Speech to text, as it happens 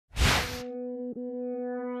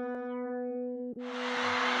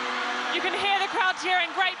You can hear the crowd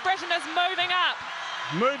cheering. Great Britain is moving up.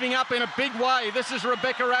 Moving up in a big way. This is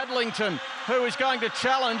Rebecca Adlington, who is going to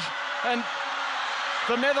challenge, and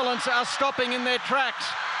the Netherlands are stopping in their tracks.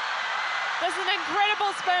 This is an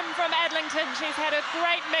incredible swim from Adlington. She's had a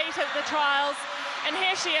great meet at the trials, and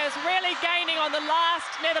here she is, really gaining on the last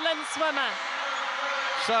Netherlands swimmer.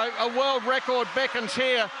 So a world record beckons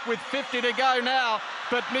here with 50 to go now,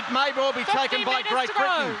 but it may well be taken by Great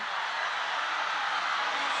Britain.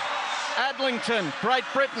 Adlington, Great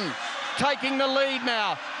Britain, taking the lead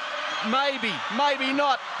now. Maybe, maybe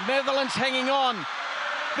not. Netherlands hanging on.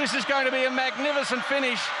 This is going to be a magnificent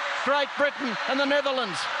finish. Great Britain and the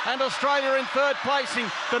Netherlands, and Australia in third placing.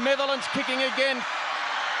 The Netherlands kicking again.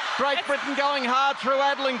 Great Britain going hard through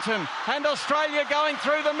Adlington, and Australia going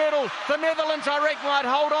through the middle. The Netherlands, I reckon, might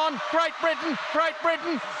hold on. Great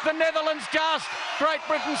Britain, the Netherlands just. Great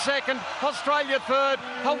Britain second, Australia third.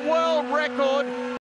 A world record.